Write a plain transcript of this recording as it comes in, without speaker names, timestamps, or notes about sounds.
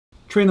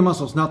Train the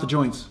muscles, not the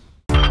joints.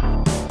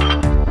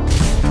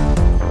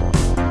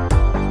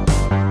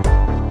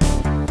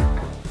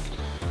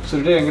 So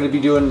today I'm going to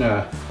be doing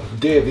a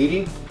day of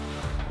eating.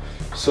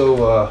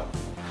 So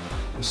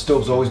the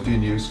stove's always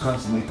being used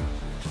constantly.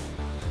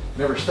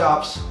 Never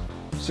stops.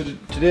 So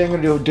today I'm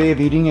going to do a day of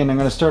eating, and I'm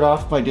going to start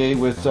off my day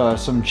with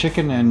some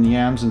chicken and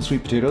yams and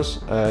sweet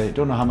potatoes. I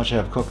don't know how much I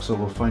have cooked, so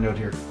we'll find out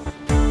here.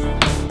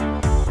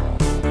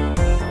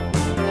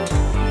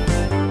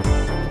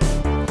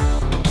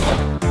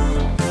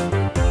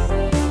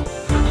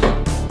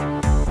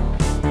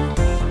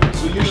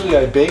 So usually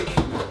I bake.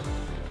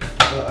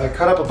 I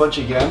cut up a bunch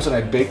of yams and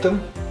I bake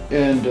them,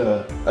 and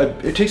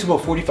it takes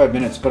about 45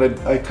 minutes, but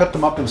I cut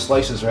them up in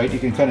slices, right? You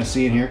can kind of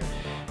see in here,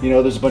 you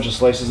know, there's a bunch of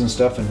slices and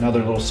stuff, and now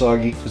they're a little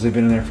soggy because they've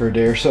been in there for a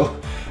day or so.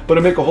 But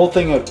I make a whole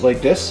thing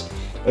like this,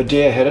 a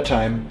day ahead of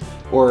time,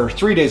 or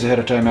 3 days ahead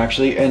of time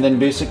actually, and then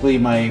basically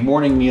my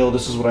morning meal,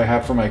 this is what I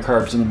have for my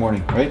carbs in the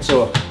morning, right?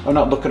 So I'm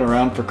not looking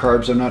around for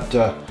carbs, I'm not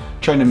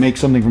trying to make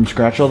something from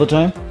scratch all the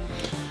time.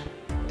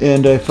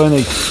 And I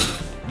find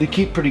they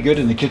keep pretty good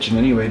in the kitchen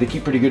anyway. They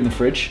keep pretty good in the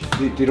fridge.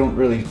 They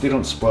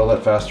don't spoil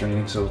that fast or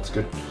anything, so it's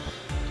good.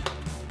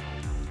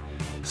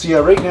 So yeah,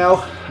 right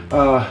now,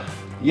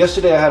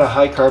 yesterday I had a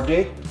high carb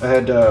day. I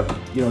had,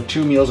 you know,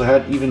 2 meals. I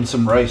had even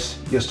some rice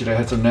yesterday. I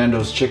had some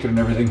Nando's chicken and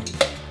everything.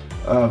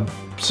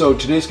 So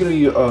today's gonna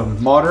be a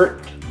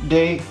moderate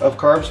day of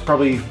carbs,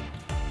 probably,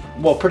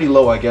 well, pretty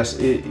low, I guess,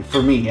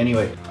 for me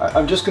anyway.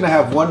 I'm just gonna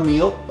have 1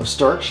 meal of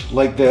starch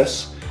like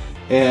this.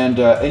 And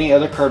any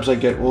other carbs I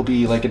get will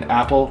be like an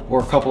apple or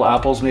a couple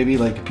apples, maybe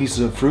like pieces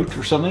of fruit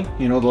or something,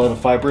 you know, a lot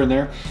of fiber in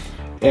there.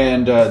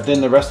 And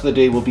then the rest of the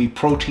day will be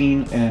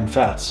protein and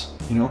fats,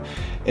 you know.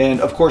 And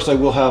of course I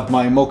will have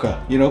my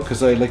mocha, you know,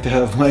 because I like to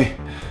have my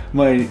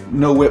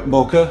no whip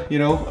mocha, you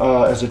know,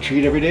 as a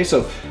treat every day.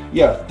 So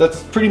yeah,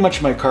 that's pretty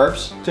much my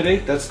carbs today.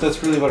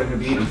 That's really what I'm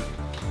gonna be eating.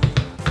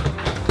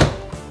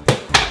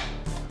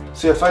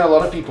 See, I find a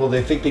lot of people,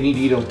 they think they need to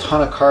eat a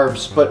ton of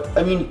carbs, but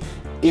I mean,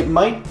 it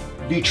might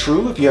be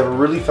true if you have a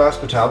really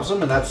fast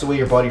metabolism and that's the way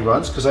your body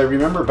runs. Because I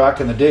remember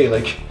back in the day,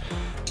 like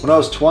when I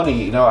was 20,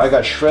 you know, I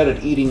got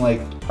shredded eating, like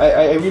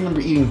I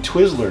remember eating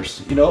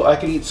Twizzlers, you know. I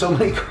could eat so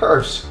many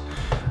carbs.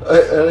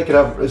 I could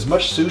have as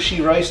much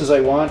sushi rice as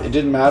I want. It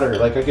didn't matter.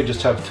 Like I could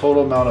just have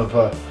total amount of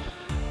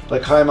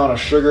like high amount of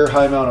sugar,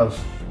 high amount of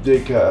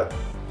like I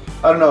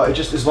don't know, it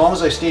just, as long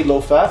as I stayed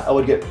low fat, I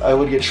would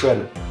get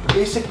shredded.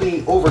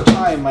 Basically over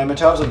time my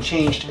metabolism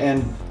changed,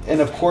 and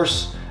of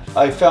course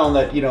I found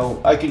that, you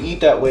know, I could eat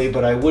that way,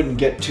 but I wouldn't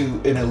get to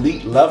an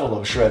elite level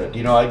of shredded.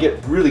 You know, I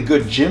get really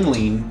good gym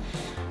lean,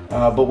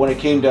 but when it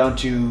came down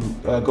to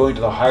going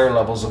to the higher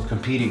levels of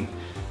competing,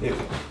 you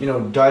know,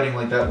 dieting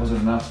like that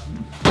wasn't enough.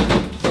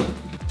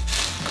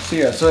 So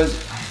yeah, so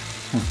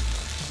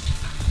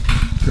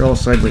you're all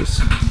sideways.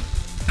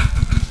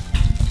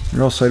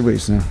 You're all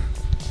sideways now.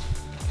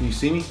 Can you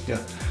see me?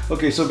 Yeah.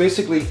 Okay, so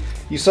basically,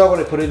 you saw what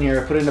I put in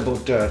here. I put in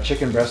about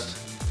chicken breast.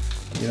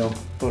 You know,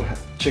 about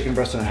chicken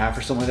breast and a half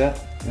or something like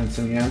that, and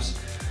some yams.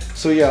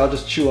 So yeah, I'll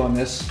just chew on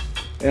this.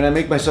 And I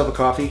make myself a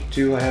coffee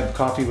too. I have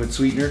coffee with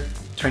sweetener,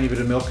 tiny bit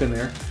of milk in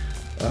there,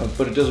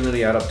 but it doesn't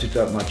really add up to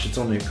that much. It's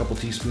only a couple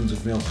teaspoons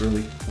of milk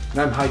really.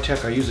 And I'm high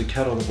tech, I use a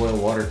kettle to boil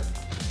water.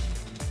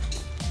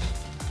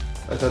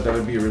 I thought that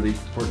would be a really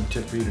important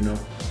tip for you to know.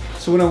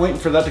 So when I'm waiting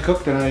for that to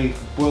cook, then I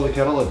boil the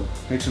kettle and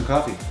make some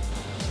coffee.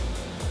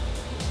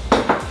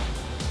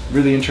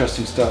 Really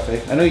interesting stuff,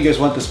 eh? I know you guys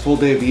want this full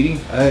day of eating.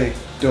 I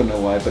don't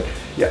know why, but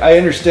yeah, I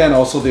understand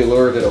also the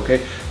allure of it,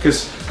 okay?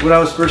 Because when I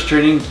was first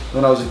training,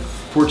 when I was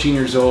 14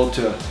 years old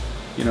to,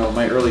 you know,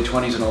 my early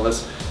 20s and all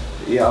this,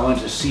 yeah, I wanted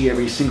to see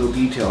every single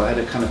detail. I had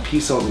to kind of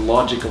piece out the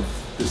logic of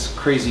this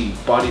crazy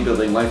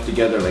bodybuilding life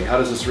together. Like, how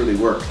does this really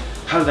work?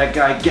 How did that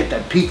guy get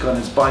that peak on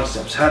his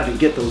biceps? How did he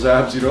get those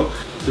abs, you know?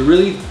 The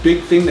really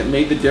big thing that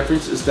made the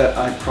difference is that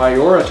I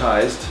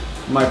prioritized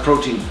my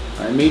protein.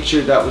 I made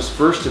sure that was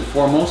first and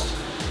foremost.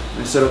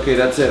 I said, okay,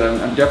 that's it.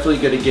 I'm definitely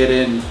going to get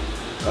in,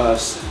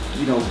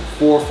 you know,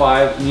 4 or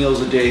 5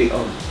 meals a day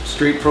of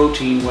straight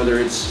protein, whether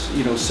it's,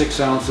 you know, 6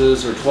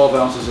 ounces or 12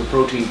 ounces of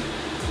protein,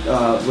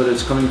 whether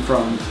it's coming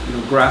from, you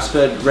know,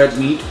 grass-fed red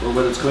meat, or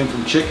whether it's coming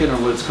from chicken, or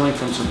whether it's coming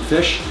from some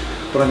fish.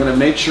 But I'm going to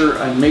make sure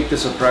I make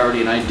this a priority,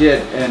 and I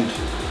did, and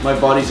my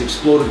body's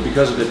exploded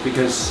because of it,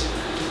 because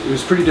it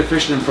was pretty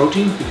deficient in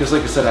protein. Because,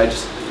 like I said,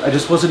 I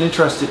just wasn't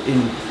interested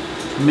in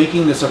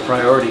making this a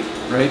priority,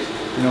 right?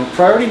 You know,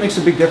 priority makes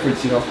a big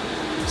difference, you know.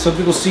 Some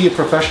people see a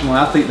professional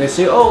athlete and they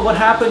say, oh, what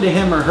happened to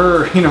him or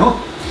her, you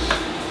know?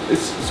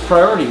 It's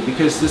priority,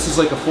 because this is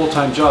like a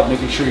full-time job,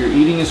 making sure your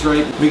eating is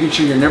right, making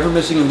sure you're never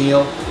missing a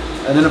meal.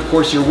 And then of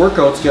course your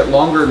workouts get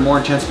longer and more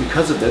intense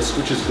because of this,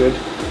 which is good.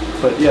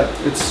 But yeah,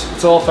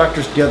 it's all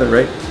factors together,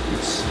 right?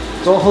 It's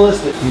all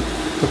holistic.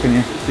 Cooking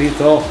here, see,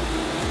 it's all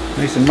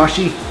nice and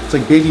mushy. It's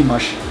like baby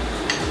mush.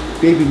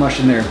 Baby mush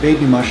in there,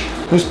 baby mush.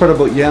 The best part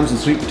about yams and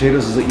sweet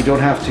potatoes is that you don't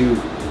have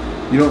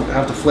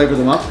to flavor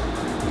them up.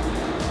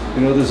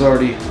 You know, there's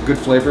already good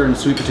flavor in a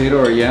sweet potato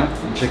or a yam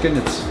and chicken.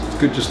 It's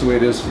good just the way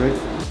it is, right?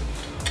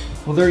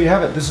 Well, there you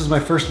have it. This is my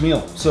first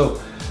meal.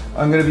 So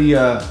I'm gonna be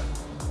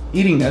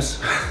eating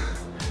this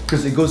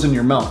because it goes in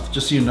your mouth.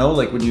 Just so you know,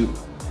 like when you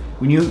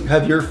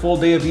have your full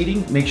day of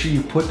eating, make sure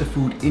you put the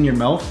food in your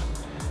mouth.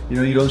 You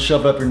know, you don't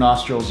shove it up your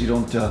nostrils, you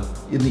don't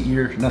in the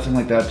ear, nothing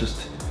like that.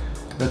 Just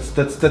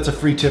that's a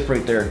free tip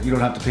right there. You don't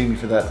have to pay me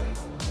for that.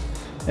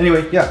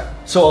 Anyway, yeah.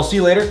 So I'll see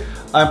you later.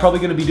 I'm probably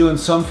going to be doing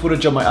some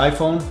footage on my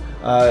iPhone,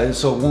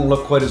 so it won't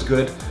look quite as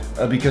good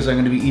because I'm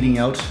going to be eating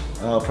out.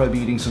 I'll probably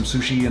be eating some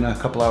sushi in a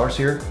couple hours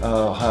here.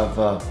 I'll have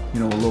you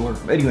know, a lower.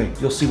 Anyway,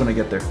 you'll see when I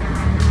get there.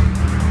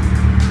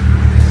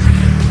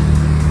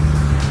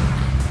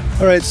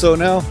 All right, so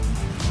now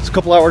it's a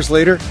couple hours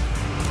later.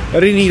 I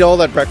didn't eat all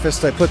that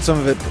breakfast. I put some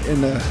of it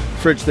in the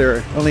fridge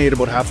there. I only ate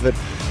about half of it.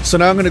 So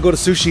now I'm going to go to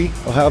sushi.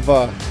 I'll have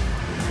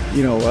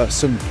you know,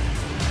 some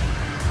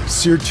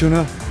seared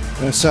tuna,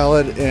 a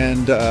salad,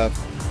 and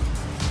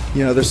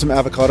you know, there's some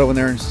avocado in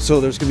there,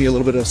 so there's gonna be a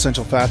little bit of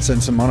essential fats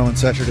and some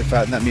monounsaturated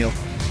fat in that meal.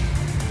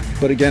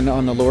 But again,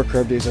 on the lower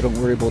carb days, I don't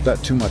worry about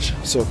that too much.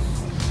 So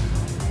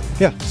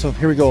yeah, so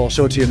here we go. I'll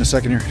show it to you in a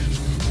second here.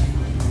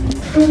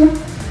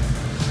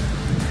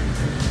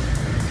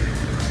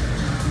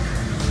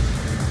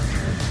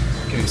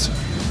 Okay, so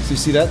you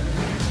see that?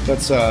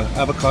 That's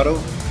avocado,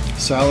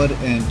 salad,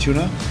 and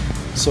tuna.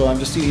 So I'm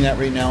just eating that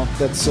right now.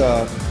 That's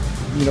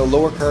you know,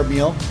 lower carb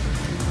meal,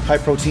 high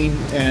protein,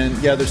 and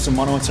yeah, there's some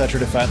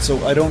monounsaturated fat.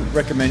 So I don't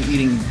recommend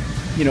eating,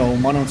 you know,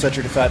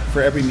 monounsaturated fat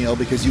for every meal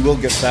because you will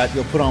get fat.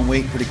 You'll put on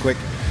weight pretty quick.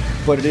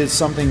 But it is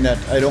something that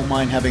I don't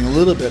mind having a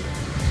little bit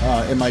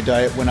in my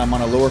diet when I'm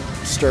on a lower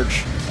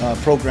starch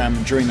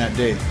program during that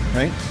day,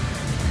 right?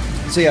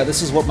 So yeah,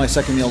 this is what my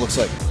second meal looks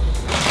like.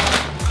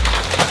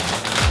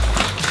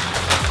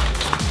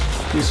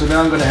 Okay, so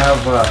now I'm going to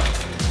have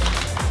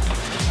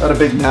I had a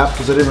big nap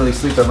because I didn't really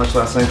sleep that much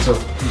last night, so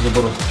it was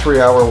about a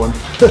 3-hour one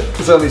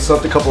because I only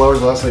slept a couple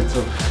hours last night.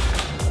 So,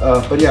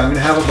 but yeah, I'm gonna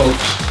have about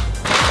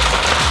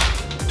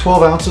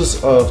 12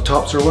 ounces of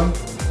top sirloin.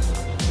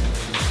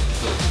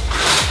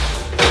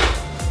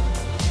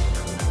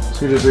 So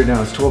here it is right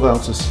now. It's 12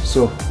 ounces.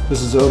 So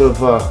this is out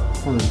of oh,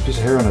 there's a piece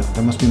of hair on it.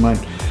 That must be mine.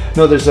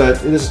 No, this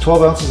is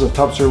 12 ounces of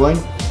top sirloin,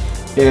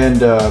 and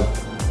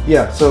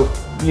yeah. So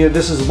yeah,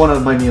 this is one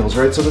of my meals,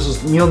 right? So this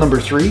is meal number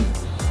 3.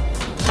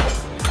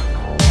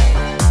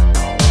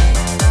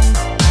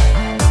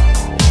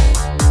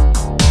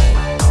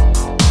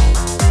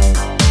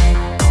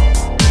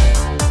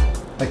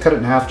 I cut it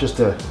in half just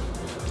to,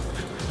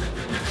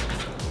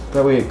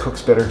 that way it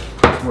cooks better,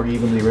 more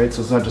evenly, right?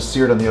 So it's not just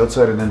seared on the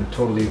outside and then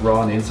totally raw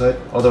on the inside.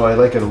 Although I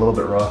like it a little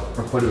bit raw,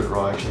 or quite a bit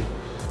raw actually.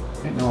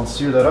 Okay, now I'll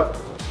sear that up.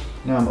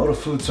 Now I'm out of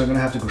food, so I'm gonna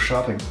have to go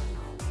shopping.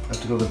 I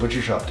have to go to the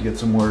butcher shop to get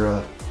some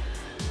more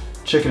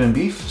chicken and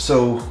beef.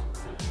 So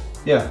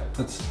yeah,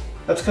 that's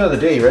kind of the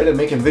day, right? I'm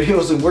making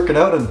videos and working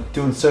out and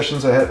doing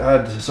sessions. I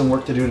had some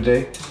work to do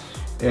today,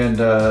 and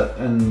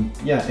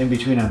yeah, in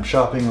between I'm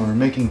shopping or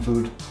making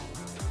food.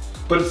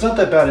 But it's not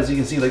that bad, as you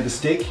can see. Like the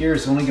steak here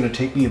is only going to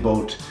take me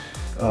about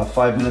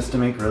 5 minutes to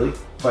make, really.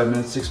 5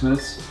 minutes, 6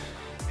 minutes.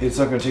 It's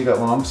not going to take that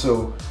long.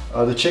 So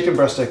the chicken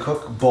breast I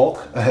cook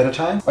bulk ahead of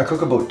time. I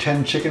cook about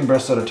 10 chicken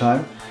breasts at a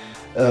time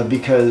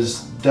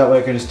because that way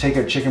I can just take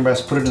a chicken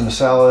breast, put it in a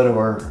salad,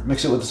 or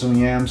mix it with some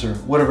yams or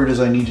whatever it is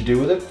I need to do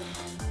with it.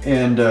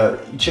 And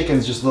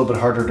chicken's just a little bit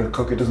harder to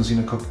cook. It doesn't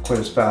seem to cook quite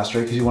as fast,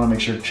 right? Because you want to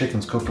make sure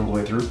chicken's cooked all the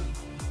way through.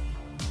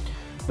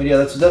 But yeah,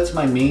 that's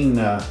my main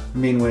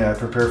way I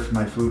prepare for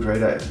my food, right?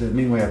 The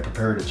main way I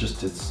prepare it,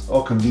 it's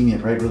all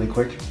convenient, right? Really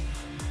quick.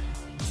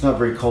 It's not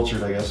very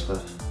cultured, I guess,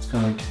 but it's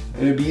kind of like,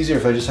 it'd be easier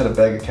if I just had a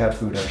bag of cat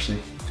food, actually.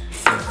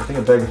 I think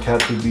a bag of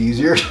cat food would be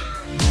easier.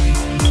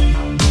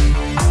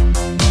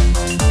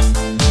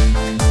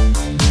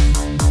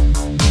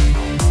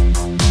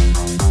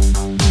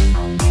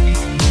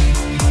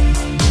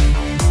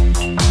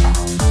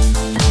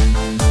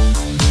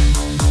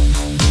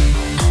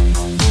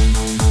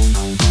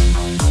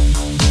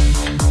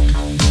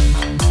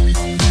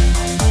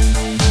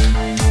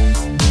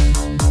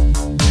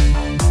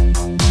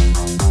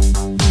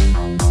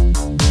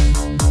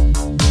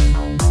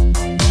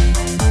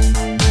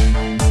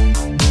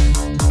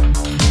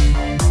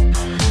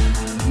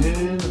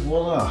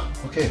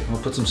 Okay, I'll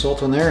put some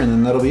salt on there and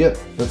then that'll be it.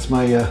 That's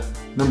my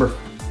number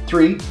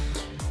 3.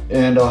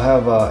 And I'll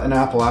have an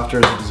apple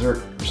after as a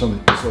dessert or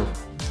something. So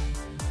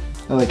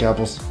I like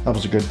apples.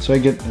 Apples are good. So I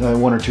get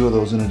 1 or 2 of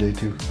those in a day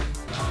too.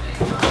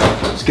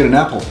 Let's get an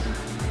apple.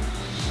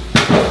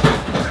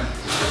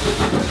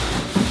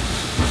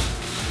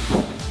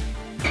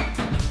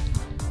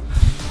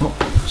 Oh,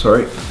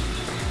 sorry.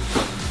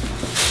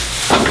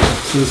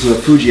 So this is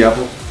a Fuji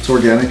apple. It's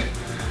organic.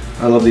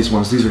 I love these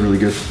ones. These are really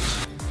good.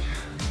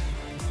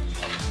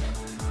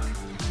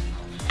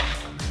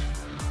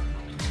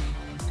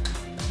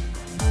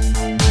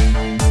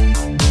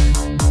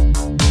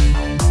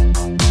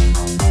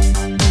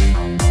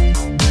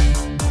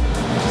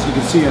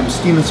 See, I'm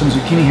steaming some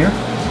zucchini here,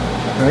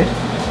 right?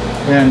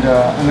 And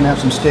I'm gonna have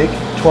some steak,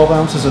 12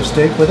 ounces of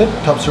steak with it,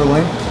 top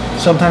sirloin.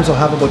 Sometimes I'll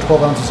have about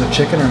 12 ounces of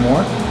chicken or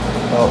more,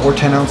 or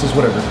 10 ounces,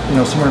 whatever, you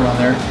know, somewhere around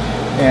there.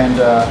 And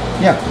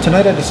yeah,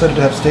 tonight I decided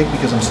to have steak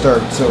because I'm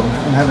starved, so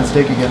I'm having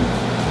steak again.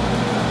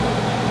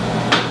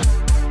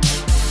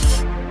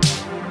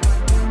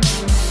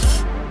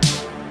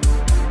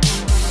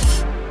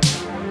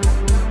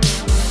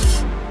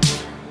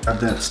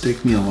 At that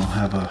steak meal, I'll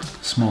have a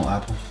small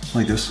apple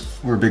like this,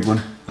 or a big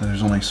one.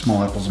 There's only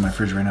small apples in my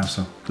fridge right now,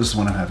 so this is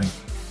what I'm having.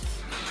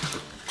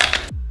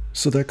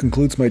 So that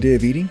concludes my day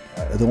of eating.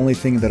 The only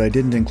thing that I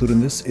didn't include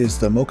in this is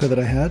the mocha that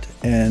I had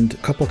and a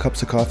couple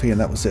cups of coffee, and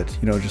that was it.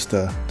 You know, just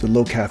the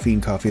low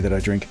caffeine coffee that I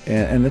drink.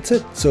 And that's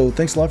it. So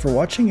thanks a lot for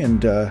watching,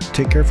 and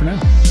take care for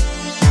now.